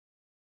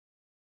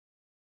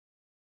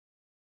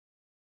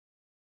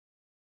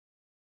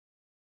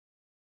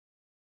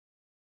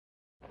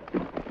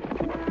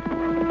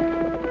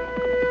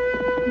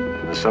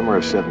summer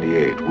of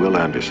 '78, Wil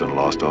Andersen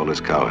lost all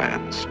his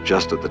cowhands,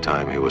 just at the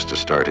time he was to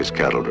start his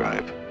cattle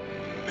drive.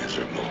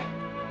 Miserable.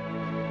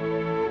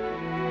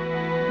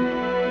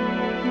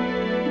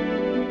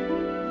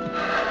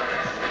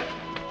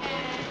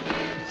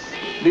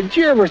 Did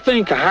you ever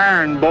think of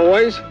hiring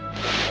boys?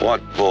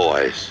 What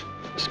boys?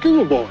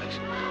 School boys.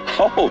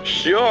 Oh,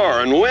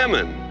 sure, and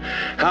women.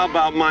 How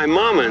about my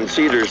mama in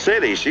Cedar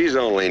City? She's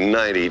only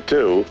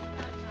 92.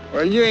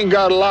 Well, you ain't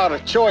got a lot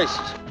of choices.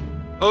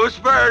 Who's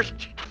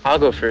first? I'll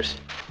go first.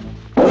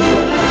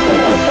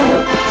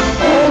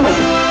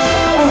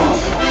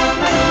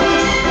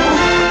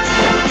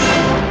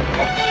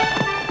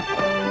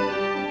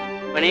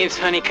 My name's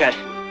Honeycutt.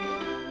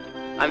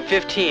 I'm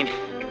 15.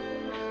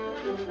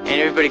 And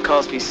everybody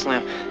calls me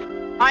Slim.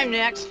 I'm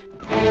next.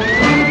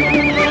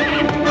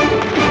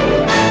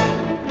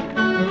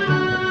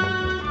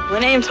 My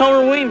name's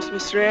Homer Weems,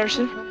 Mr.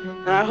 Anderson.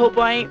 And I hope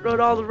I ain't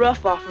wrote all the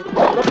rough off of it.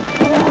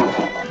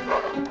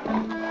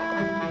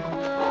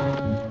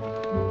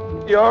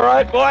 You all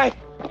right, boy?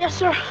 Yes,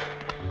 sir.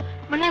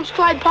 My name's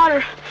Clyde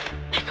Potter.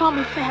 They call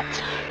me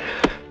Fats.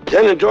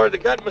 Tending toward the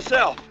gut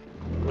myself.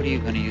 What are you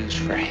going to use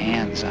for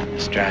hands on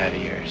this drive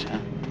of yours, huh?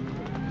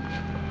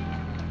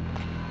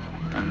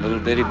 Them little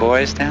bitty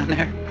boys down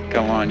there?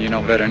 Come on, you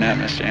know better than that,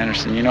 Mr.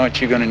 Anderson. You know what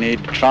you're going to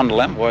need to trundle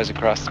them boys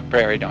across the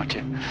prairie, don't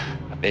you?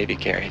 A baby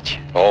carriage.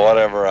 Oh,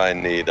 whatever I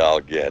need, I'll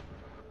get.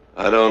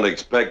 I don't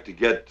expect to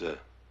get to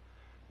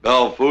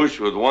Belfouche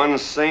with one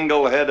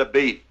single head of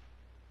beef.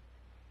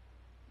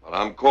 But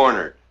I'm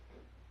cornered.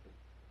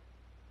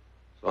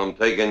 So I'm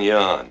taking you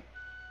on.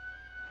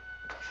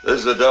 This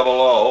is a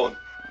 00.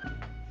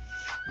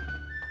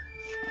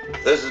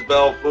 This is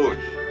Belfouche.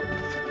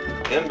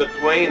 In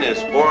between is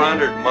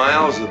 400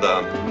 miles of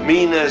the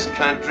meanest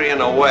country in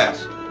the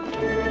West.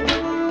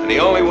 And the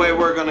only way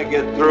we're gonna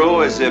get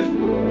through is if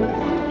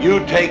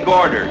you take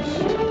orders.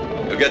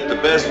 You'll get the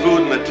best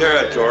food in the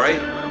territory,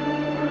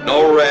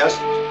 no rest,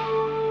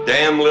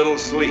 damn little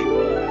sleep,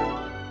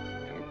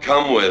 and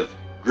come with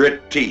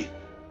grit teeth.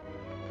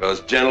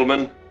 Because,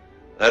 gentlemen,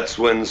 that's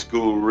when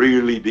school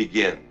really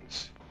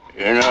begins.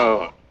 You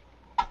know,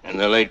 in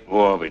the late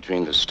war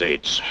between the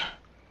states,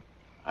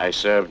 I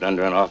served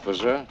under an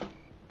officer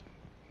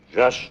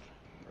just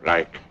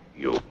like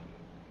you.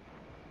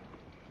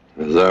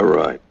 Is that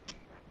right?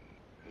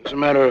 As a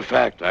matter of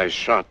fact, I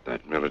shot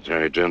that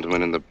military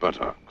gentleman in the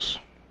buttocks,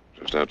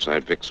 just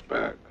outside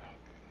Vicksburg.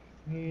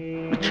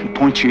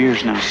 Point your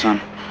ears now,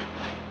 son.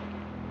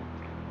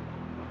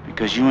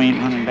 Because you ain't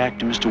running back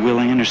to Mr. Wil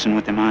Andersen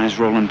with them eyes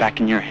rolling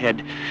back in your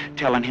head,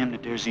 telling him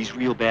that there's these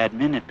real bad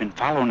men that been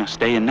following us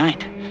day and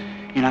night.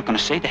 You're not gonna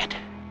say that.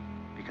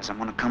 Because I'm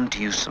gonna come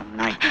to you some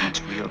night when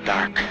it's real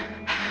dark.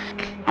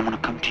 I'm gonna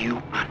come to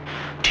you on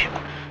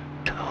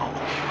tiptoe.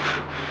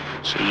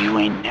 So you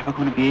ain't never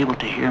gonna be able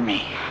to hear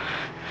me.